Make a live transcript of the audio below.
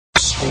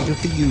State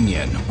of the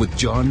Union with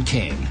John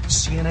King,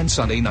 CNN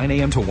Sunday, 9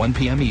 a.m. to 1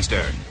 p.m.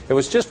 Eastern. It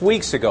was just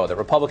weeks ago that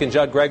Republican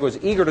Judge Gregg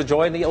was eager to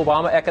join the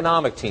Obama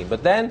economic team,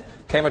 but then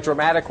came a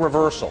dramatic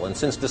reversal, and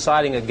since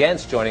deciding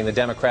against joining the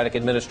Democratic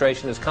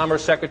administration as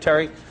Commerce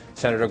Secretary,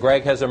 Senator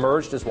Gregg has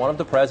emerged as one of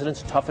the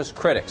president's toughest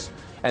critics.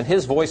 And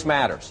his voice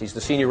matters. He's the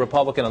senior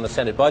Republican on the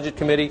Senate Budget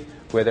Committee,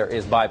 where there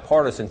is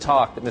bipartisan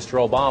talk that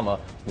Mr. Obama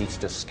needs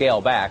to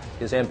scale back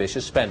his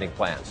ambitious spending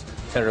plans.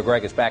 Senator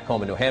Gregg is back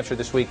home in New Hampshire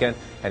this weekend,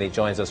 and he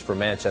joins us from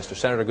Manchester.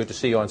 Senator, good to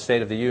see you on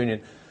State of the Union.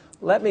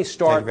 Let me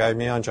start. Thank you for having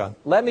me on, John.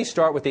 Let me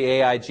start with the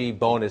AIG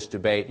bonus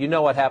debate. You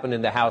know what happened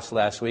in the House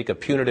last week, a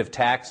punitive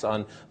tax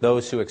on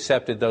those who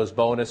accepted those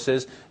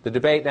bonuses. The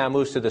debate now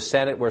moves to the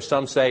Senate, where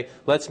some say,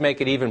 let's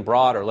make it even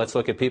broader. Let's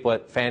look at people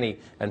at Fannie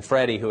and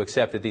Freddie who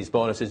accepted these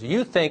bonuses.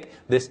 You think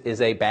this is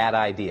a bad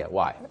idea.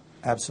 Why?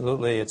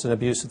 Absolutely. It's an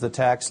abuse of the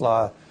tax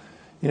law.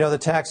 You know, the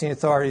taxing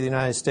authority of the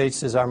United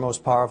States is our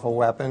most powerful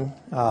weapon.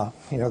 The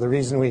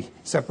reason we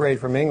separated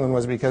from England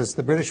was because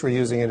the British were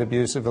using it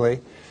abusively.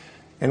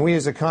 And we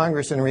as a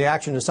Congress, in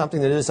reaction to something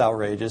that is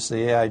outrageous,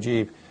 the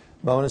AIG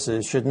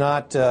bonuses, should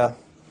not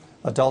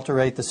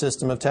adulterate the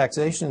system of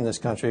taxation in this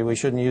country. We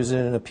shouldn't use it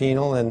in a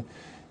penal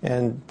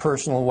and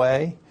personal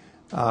way.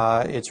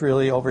 It's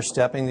really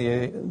overstepping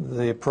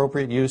the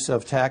appropriate use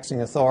of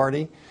taxing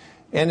authority.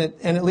 And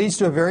it leads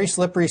to a very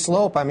slippery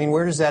slope. I mean,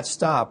 where does that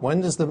stop?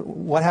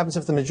 What happens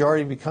if the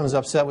majority becomes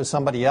upset with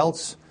somebody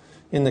else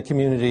in the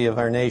community of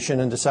our nation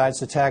and decides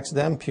to tax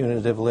them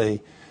punitively?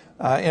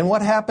 And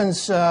what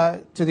happens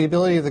to the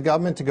ability of the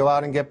government to go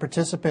out and get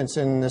participants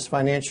in this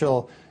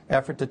financial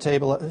effort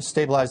to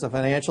stabilize the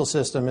financial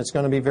system? It's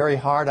going to be very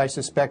hard, I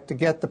suspect, to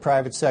get the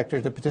private sector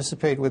to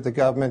participate with the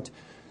government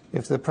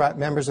if the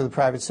members of the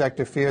private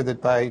sector fear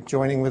that by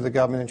joining with the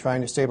government and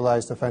trying to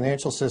stabilize the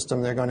financial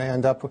system, they're going to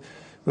end up with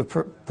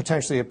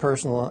potentially a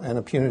personal and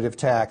a punitive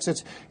tax.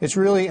 It's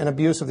really an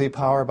abuse of the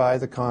power by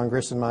the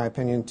Congress, in my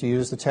opinion, to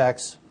use the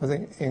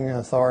taxing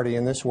authority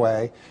in this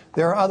way.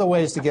 There are other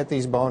ways to get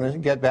these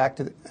get back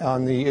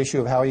on the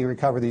issue of how you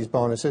recover these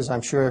bonuses.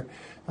 I'm sure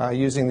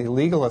using the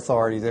legal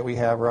authority that we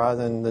have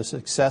rather than this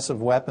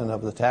excessive weapon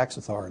of the tax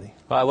authority.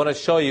 Well, I want to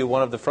show you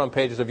one of the front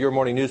pages of your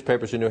morning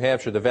newspapers in New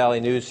Hampshire, the Valley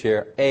News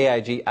here,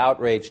 AIG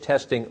outrage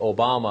testing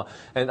Obama.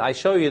 And I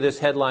show you this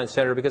headline,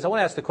 Senator, because I want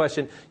to ask the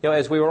question,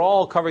 as we were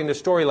all covering the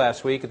story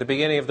last week, at the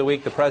beginning of the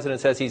week, the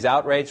president says he's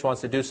outraged,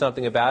 wants to do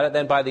something about it.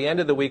 Then by the end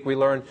of the week, we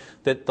learned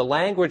that the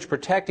language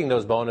protecting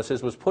those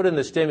bonuses was put in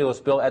the stimulus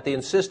bill at the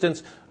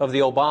insistence of the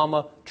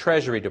Obama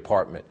Treasury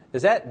Department.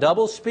 Is that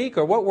doublespeak,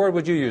 or what word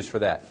would you use for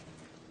that?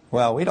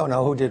 Well, we don't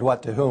know who did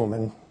what to whom,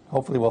 and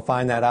hopefully we'll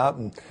find that out.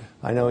 And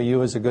I know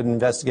you, as a good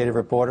investigative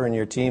reporter, and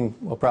your team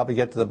will probably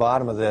get to the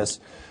bottom of this.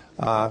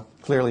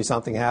 Clearly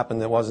something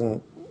happened that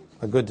wasn't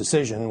a good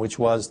decision, which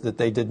was that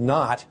they did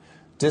not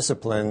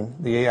discipline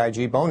the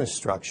AIG bonus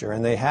structure,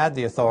 and they had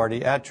the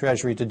authority at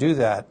Treasury to do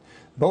that.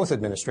 Both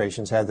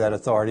administrations had that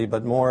authority,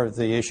 but more of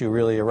the issue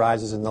really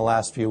arises in the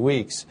last few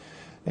weeks.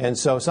 And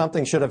so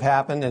something should have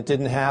happened. It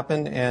didn't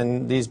happen,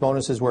 and these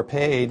bonuses were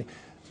paid.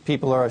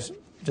 People are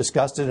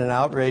disgusted and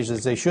outraged,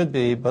 as they should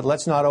be, but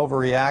let's not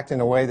overreact in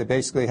a way that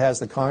basically has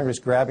the Congress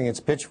grabbing its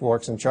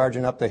pitchforks and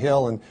charging up the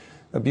hill and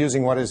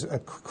abusing what is a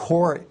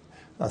core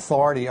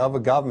authority of a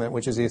government,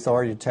 which is the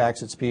authority to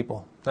tax its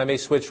people. I may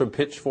switch from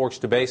pitchforks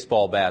to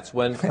baseball bats.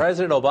 When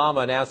President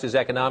Obama announced his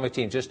economic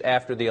team just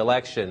after the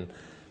election,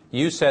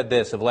 you said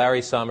this of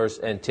Larry Summers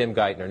and Tim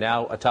Geithner,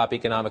 now a top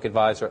economic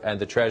advisor and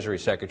the Treasury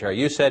Secretary.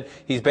 You said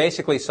he's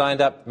basically signed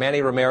up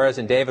Manny Ramirez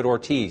and David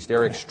Ortiz.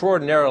 They're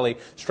extraordinarily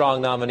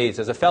strong nominees.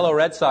 As a fellow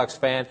Red Sox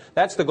fan,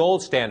 that's the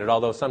gold standard,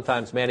 although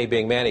sometimes Manny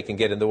being Manny can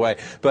get in the way.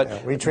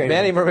 But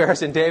Manny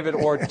Ramirez and David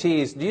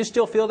Ortiz, do you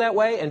still feel that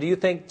way? And do you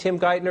think Tim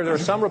Geithner, there are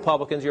some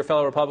Republicans, your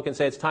fellow Republicans,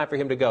 say it's time for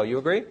him to go. You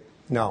agree?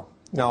 No.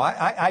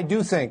 I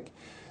do think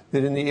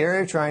that in the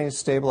area of trying to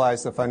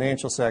stabilize the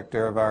financial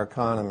sector of our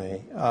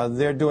economy,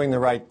 they're doing the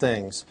right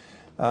things.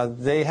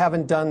 They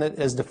haven't done it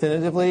as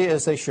definitively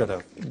as they should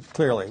have,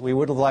 clearly. We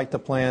would have liked a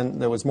plan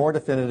that was more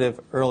definitive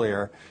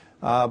earlier,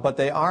 but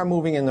they are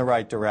moving in the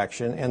right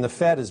direction, and the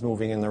Fed is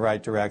moving in the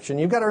right direction.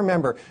 You've got to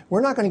remember,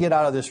 we're not going to get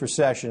out of this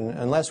recession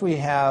unless we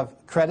have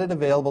credit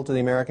available to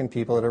the American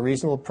people at a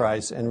reasonable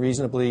price and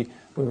reasonably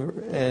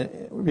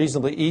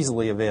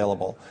easily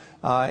available.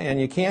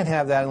 And you can't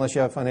have that unless you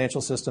have a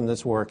financial system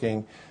that's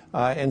working.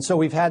 And so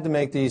we've had to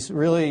make these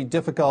really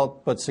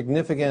difficult but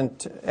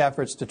significant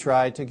efforts to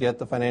try to get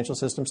the financial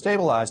system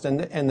stabilized.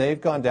 And they've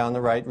gone down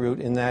the right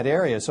route in that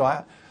area. So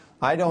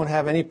I don't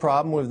have any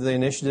problem with the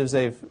initiatives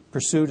they've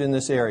pursued in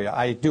this area.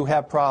 I do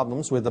have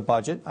problems with the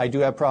budget. I do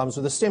have problems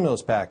with the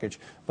stimulus package.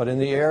 But in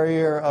the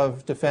area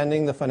of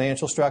defending the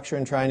financial structure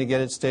and trying to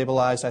get it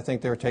stabilized, I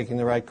think they're taking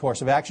the right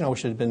course of action. I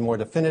wish it had been more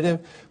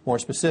definitive, more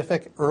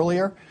specific,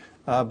 earlier.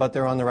 but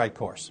they're on the right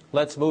course.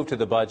 Let's move to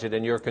the budget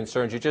and your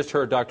concerns. You just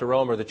heard Dr.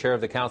 Romer, the chair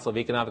of the Council of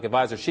Economic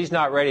Advisors. She's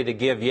not ready to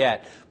give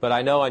yet, but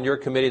I know on your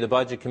committee, the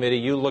Budget Committee,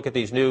 you look at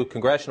these new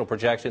congressional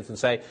projections and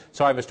say,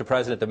 sorry, Mr.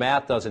 President, the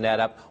math doesn't add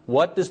up.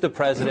 What does the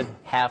president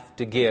have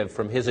to give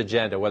from his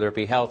agenda, whether it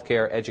be health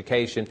care,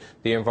 education,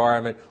 the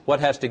environment? What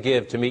has to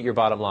give to meet your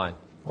bottom line?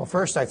 Well,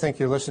 first, I think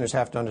your listeners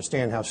have to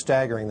understand how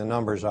staggering the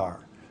numbers are.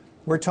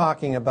 We're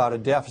talking about a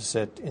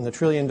deficit in the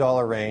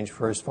trillion-dollar range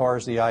for as far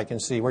as the eye can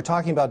see. We're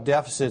talking about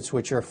deficits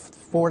which are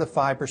 4 to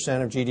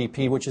 5% of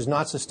GDP, which is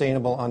not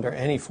sustainable under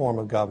any form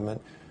of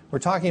government. We're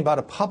talking about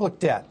a public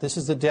debt. This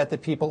is the debt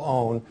that people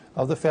own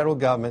of the federal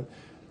government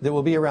that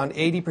will be around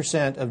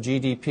 80% of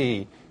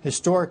GDP.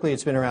 Historically,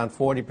 it's been around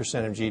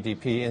 40% of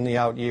GDP in the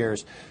out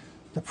years.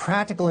 The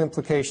practical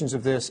implications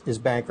of this is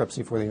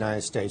bankruptcy for the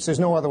United States. There's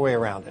no other way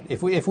around it.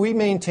 If we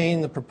maintain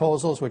the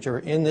proposals which are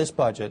in this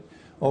budget,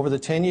 over the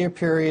 10-year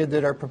period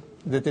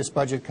that this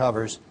budget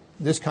covers,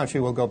 this country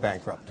will go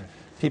bankrupt.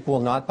 People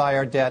will not buy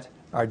our debt.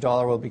 Our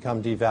dollar will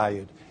become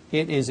devalued.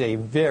 It is a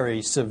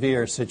very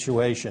severe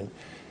situation.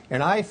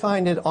 And I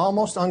find it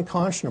almost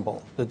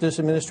unconscionable that this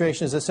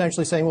administration is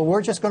essentially saying, well,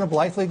 we're just going to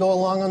blithely go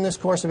along on this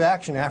course of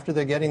action after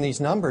they're getting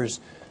these numbers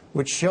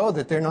which show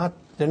that they're not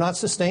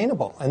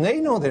sustainable. And they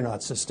know they're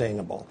not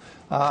sustainable.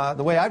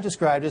 The way I've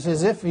described it is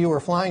as if you were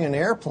flying an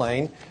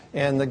airplane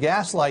and the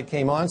gas light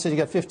came on, said you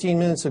got 15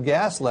 minutes of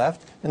gas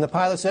left, and the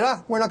pilot said,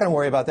 we're not going to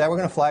worry about that. We're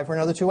going to fly for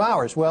another 2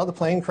 hours. Well, the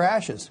plane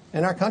crashes,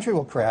 and our country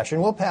will crash,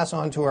 and we'll pass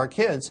on to our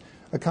kids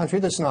a country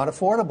that's not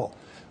affordable.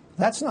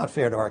 That's not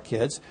fair to our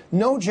kids.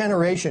 No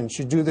generation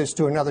should do this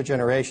to another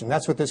generation.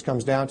 That's what this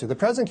comes down to. The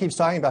president keeps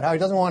talking about how he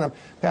doesn't want to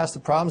pass the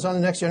problems on to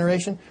the next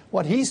generation.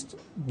 What he's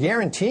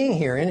guaranteeing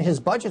here in his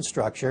budget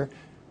structure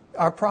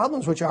are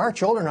problems which our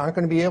children aren't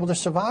going to be able to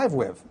survive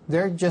with.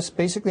 They're just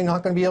basically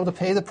not going to be able to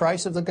pay the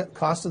price of the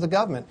cost of the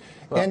government.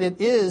 Well, and it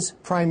is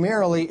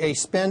primarily a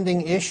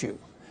spending issue.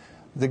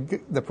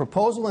 The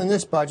proposal in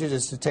this budget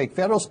is to take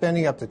federal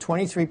spending up to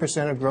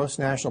 23% of gross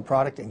national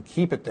product and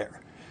keep it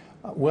there.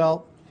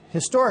 Well,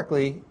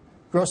 historically,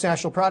 gross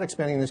national product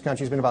spending in this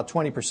country has been about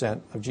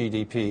 20% of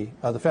GDP.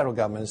 The federal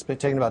government has been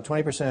taking about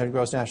 20% of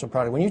gross national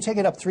product. When you take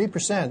it up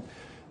 3%,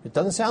 it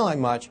doesn't sound like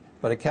much,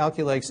 but it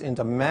calculates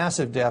into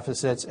massive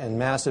deficits and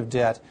massive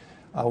debt.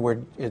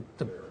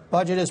 The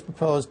budget is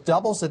proposed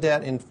doubles the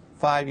debt in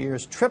 5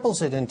 years,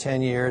 triples it in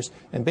 10 years,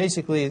 and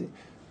basically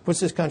puts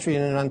this country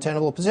in an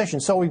untenable position.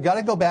 So we've got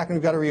to go back and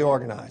we've got to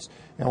reorganize.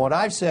 And what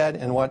I've said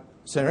and what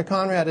Senator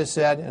Conrad has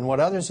said and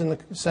what others in the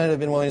Senate have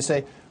been willing to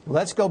say,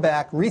 let's go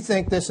back,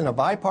 rethink this in a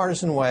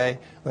bipartisan way.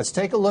 Let's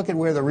take a look at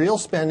where the real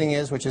spending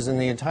is, which is in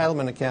the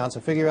entitlement accounts,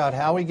 and figure out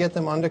how we get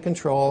them under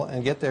control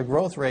and get their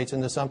growth rates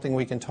into something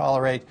we can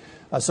tolerate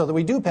so that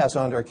we do pass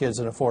on to our kids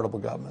an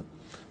affordable government.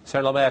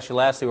 Senator, let me ask you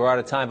lastly, we're out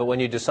of time, but when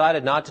you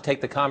decided not to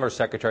take the Commerce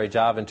Secretary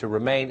job and to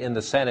remain in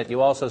the Senate,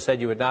 you also said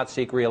you would not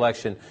seek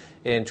re-election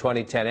in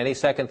 2010. Any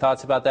second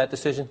thoughts about that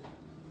decision?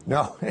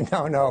 No,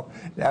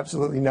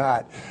 absolutely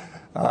not.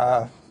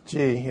 I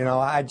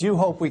do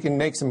hope we can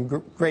make some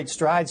great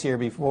strides here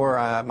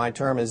before my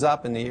term is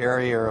up in the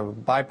area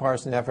of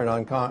bipartisan effort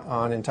on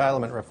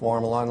entitlement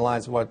reform along the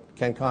lines of what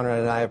Ken Conrad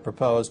and I have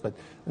proposed, but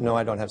no,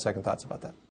 I don't have second thoughts about that.